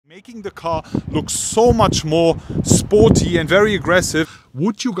making the car look so much more sporty and very aggressive.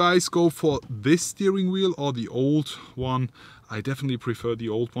 Would you guys go for this steering wheel or the old one? I definitely prefer the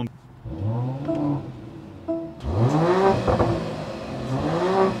old one.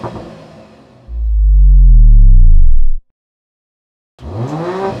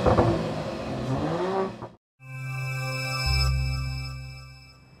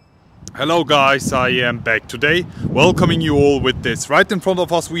 Hello guys, I am back today, welcoming you all with this. Right in front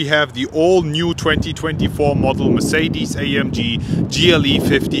of us we have the all new 2024 model Mercedes AMG GLE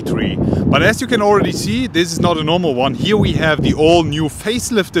 53. But as you can already see, this is not a normal one. Here we have the all new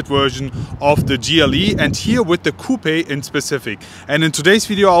facelifted version of the GLE, and here with the Coupe in specific. And in today's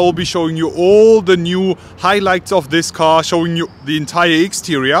video I will be showing you all the new highlights of this car, showing you the entire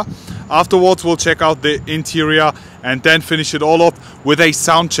exterior. Afterwards we'll check out the interior and then finish it all off with a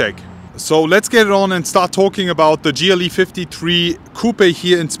sound check. So let's get it on and start talking about the GLE 53 Coupe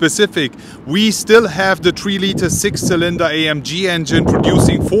here in specific. We still have the 3-liter 6-cylinder AMG engine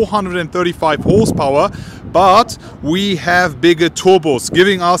producing 435 horsepower, but we have bigger turbos,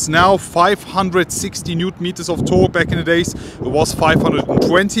 giving us now 560 Newton meters of torque. Back in the days it was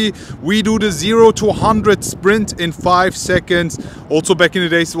 520. We do the 0 to 100 sprint in 5 seconds. Also back in the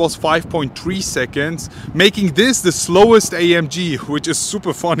days it was 5.3 seconds, making this the slowest AMG, which is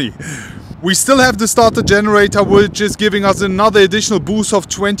super funny. We still have the starter generator, which is giving us another additional boost of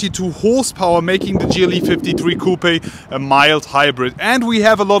 22 horsepower, making the GLE 53 Coupe a mild hybrid. And we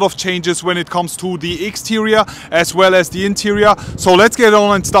have a lot of changes when it comes to the exterior as well as the interior. So let's get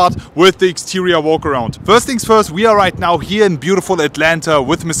on and start with the exterior walk around. First things first, we are right now here in beautiful Atlanta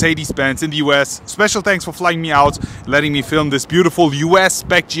with Mercedes-Benz in the US. Special thanks for flying me out, letting me film this beautiful US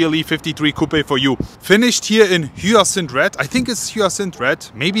spec GLE 53 Coupe for you. Finished here in hyacinth red. I think it's hyacinth red.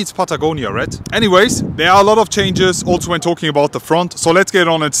 Maybe it's Patagonia red. Anyways, there are a lot of changes also when talking about the front. So let's get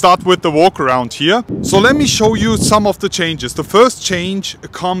on and start with the walk around here. So let me show you some of the changes. The first change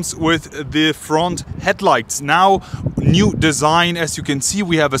comes with the front headlights. Now, new design. As you can see,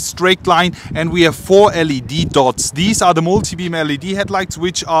 we have a straight line and we have 4 LED dots. These are the multi-beam LED headlights,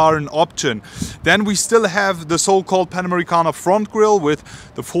 which are an option. Then we still have the so-called Panamericana front grille with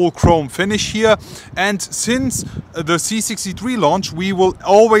the full chrome finish here. And since the C63 launch, we will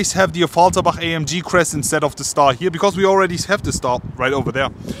always have the Falterbach AMG crest instead of the star here, because we already have the star right over there.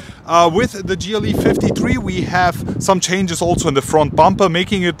 With the GLE 53 we have some changes also in the front bumper,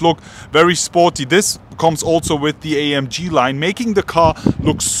 making it look very sporty. This comes also with the AMG line, making the car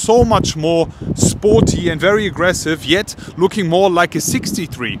look so much more sporty and very aggressive, yet looking more like a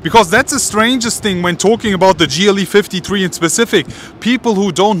 63. Because that's the strangest thing when talking about the GLE 53 in specific. People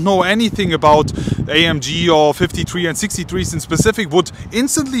who don't know anything about AMG or 53 and 63s in specific would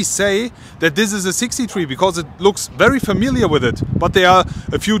instantly say that this is a 63 because it looks very familiar with it. But there are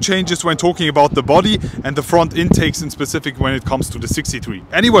a few changes when talking about the body and the front intakes in specific when it comes to the 63.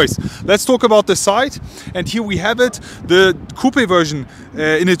 Anyways, let's talk about the side. And here we have it. The Coupe version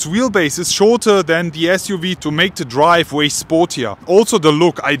in its wheelbase is shorter than the SUV to make the drive way sportier. Also the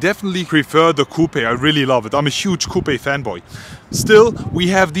look, I definitely prefer the Coupe. I really love it. I'm a huge Coupe fanboy. Still, we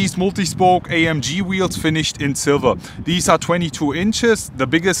have these multi-spoke AMG wheels finished in silver. These are 22 inches, the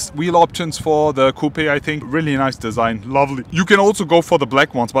biggest wheel options for the Coupe, I think. Really nice design, lovely. You can also go for the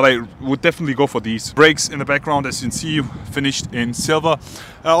black ones, but I would definitely go for these. Brakes in the background, as you can see, finished in silver.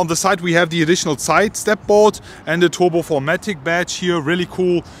 On the side we have the additional side step board and the Turbo 4matic badge here, really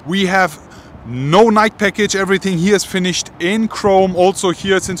cool. We have no night package, everything here is finished in chrome. Also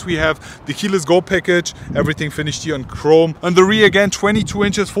here, since we have the keyless go package, everything finished here in chrome. And the rear again, 22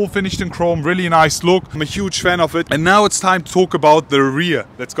 inches, full finished in chrome, really nice look. I'm a huge fan of it. And now it's time to talk about the rear.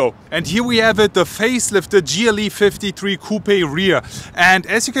 Let's go. And here we have it, the facelifted GLE 53 Coupe rear. And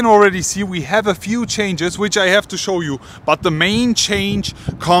as you can already see, we have a few changes which I have to show you. But the main change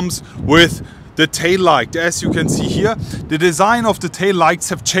comes with the tail light. As you can see here, the design of the tail lights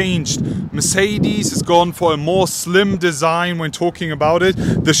have changed. Mercedes has gone for a more slim design when talking about it.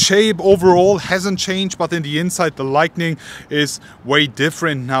 The shape overall hasn't changed, but in the inside the lighting is way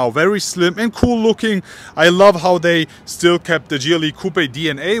different now. Very slim and cool looking. I love how they still kept the GLE Coupe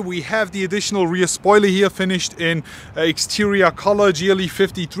DNA. We have the additional rear spoiler here finished in exterior color, GLE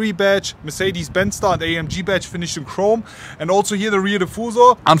 53 badge, Mercedes-Benz Star and AMG badge finished in chrome, and also here the rear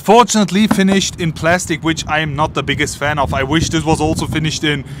diffuser, unfortunately finished in plastic, which I am not the biggest fan of. I wish this was also finished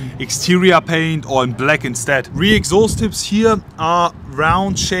in exterior paint or in black instead. Rear exhaust tips here are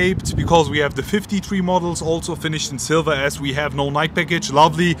round shaped because we have the 53 models also finished in silver, as we have no night package.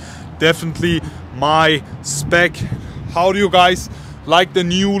 Lovely, definitely my spec. How do you guys like the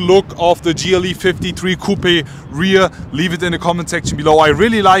new look of the GLE 53 Coupe rear? Leave it in the comment section below. I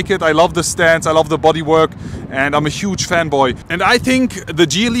really like it. I love the stance, I love the bodywork, and I'm a huge fanboy. And I think the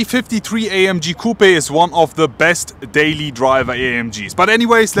GLE 53 AMG Coupe is one of the best daily driver AMGs. But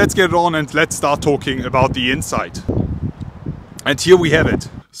anyways, let's get on and let's start talking about the inside. And here we have it.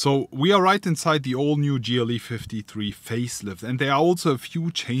 So we are right inside the all new GLE 53 facelift, and there are also a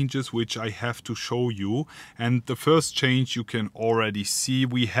few changes which I have to show you. And the first change you can already see,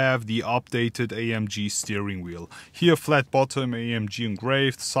 we have the updated AMG steering wheel. Here flat bottom, AMG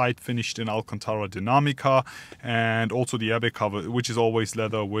engraved, side finished in Alcantara Dinamica, and also the airbag cover, which is always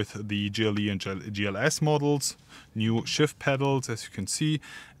leather with the GLE and GLS models. New shift pedals, as you can see,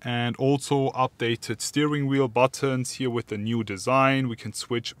 and also updated steering wheel buttons here with the new design. We can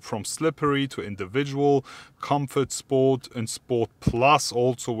switch from slippery to individual, comfort, sport, and sport plus.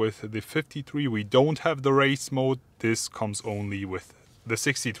 Also with the 53 we don't have the race mode. This comes only with the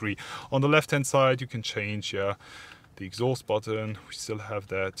 63. On the left hand side you can change the exhaust button. We still have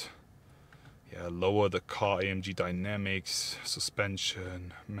that. Lower the car, AMG dynamics,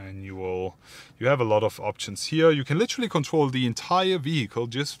 suspension, manual. You have a lot of options here. You can literally control the entire vehicle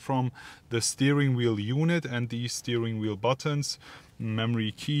just from the steering wheel unit and these steering wheel buttons.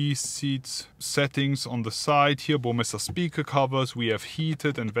 Memory keys, seats, settings on the side here, Burmester speaker covers. We have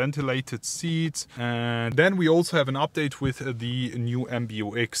heated and ventilated seats, and then we also have an update with the new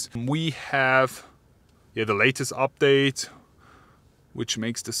MBUX. We have the latest update, which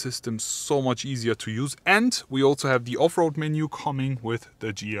makes the system so much easier to use. And we also have the off-road menu coming with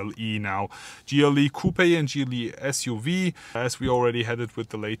the GLE now. GLE Coupé and GLE SUV, as we already had it with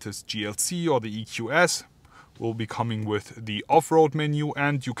the latest GLC or the EQS, will be coming with the off-road menu,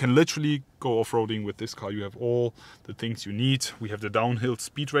 and you can literally go off-roading with this car. You have all the things you need. We have the downhill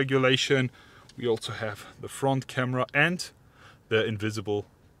speed regulation. We also have the front camera and the invisible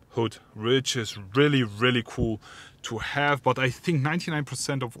hood, which is really cool to have. But I think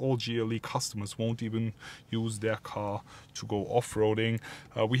 99% of all GLE customers won't even use their car to go off-roading.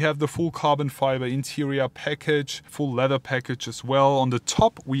 We have the full carbon fiber interior package, full leather package as well. On the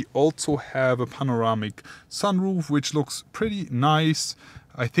top we also have a panoramic sunroof, which looks pretty nice.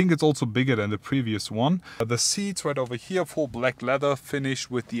 I think it's also bigger than the previous one. The seats right over here, full black leather finish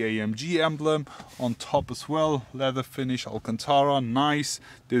with the AMG emblem on top as well. Leather finish, Alcantara, nice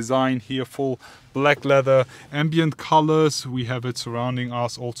design here, full black leather, ambient colors. We have it surrounding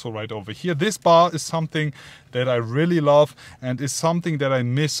us also right over here. This bar is something that I really love and is something that I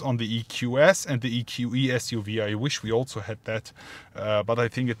miss on the EQS and the EQE SUV. I wish we also had that, but I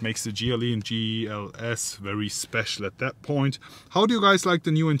think it makes the GLE and GLS very special at that point. How do you guys like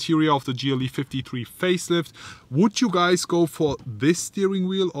the new interior of the GLE 53 facelift? Would you guys go for this steering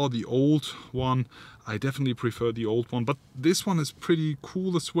wheel or the old one? I definitely prefer the old one, but this one is pretty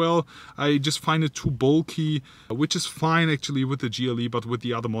cool as well. I just find it too bulky, which is fine actually with the GLE, but with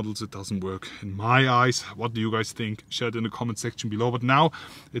the other models it doesn't work in my eyes. What do you guys think? Share it in the comment section below. But now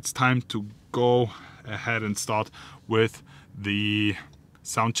it's time to go ahead and start with the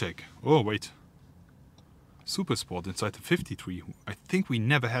sound check. Oh wait, Super Sport inside the 53. I think we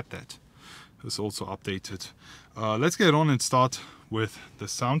never had that. It's also updated. Let's get on and start with the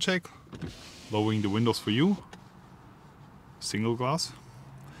sound check. Lowering the windows for you. Single glass.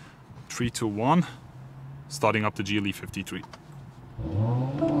 3, 2, 1. Starting up the GLE 53.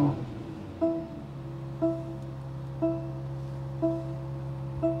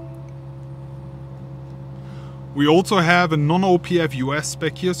 We also have a non-OPF US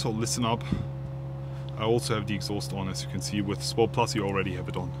spec here, so listen up. I also have the exhaust on, as you can see. With Sport Plus you already have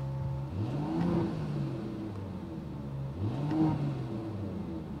it on.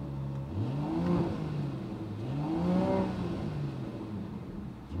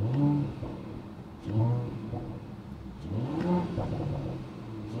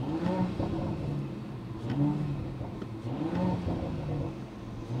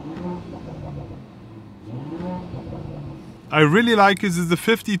 I really like this is the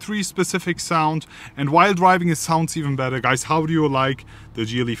 53 specific sound, and while driving it sounds even better. Guys, how do you like the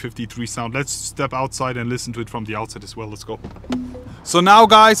GLE 53 sound? Let's step outside and listen to it from the outside as well. Let's go. So now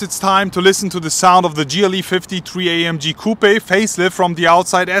guys, it's time to listen to the sound of the GLE 53 AMG Coupe facelift from the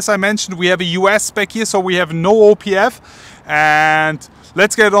outside. As I mentioned, we have a US spec here, so we have no OPF, and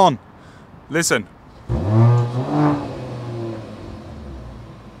let's get on. Listen.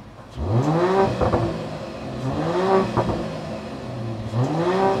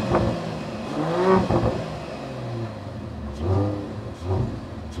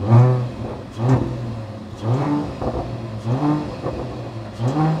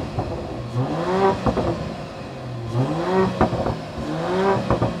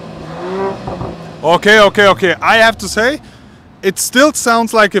 Okay. I have to say, it still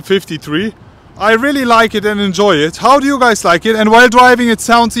sounds like a 53. I really like it and enjoy it. How do you guys like it? And while driving it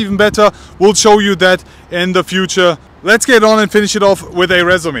sounds even better. We'll show you that in the future. Let's get on and finish it off with a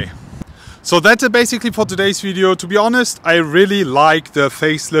resume. So that's it basically for today's video. To be honest, I really like the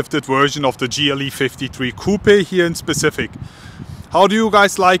facelifted version of the GLE 53 Coupé here in specific. How do you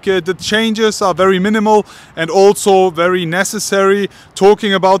guys like it? The changes are very minimal and also very necessary.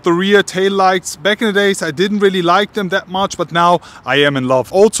 Talking about the rear tail lights, back in the days I didn't really like them that much, but now I am in love.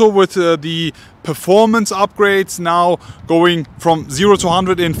 Also with the performance upgrades, now going from 0 to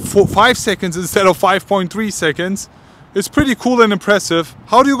 100 in 5 seconds instead of 5.3 seconds. It's pretty cool and impressive.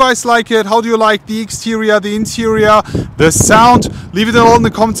 How do you guys like it? How do you like the exterior, the interior, the sound? Leave it all in the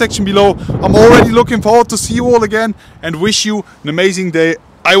comment section below. I'm already looking forward to see you all again and wish you an amazing day.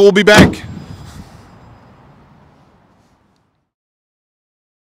 I will be back.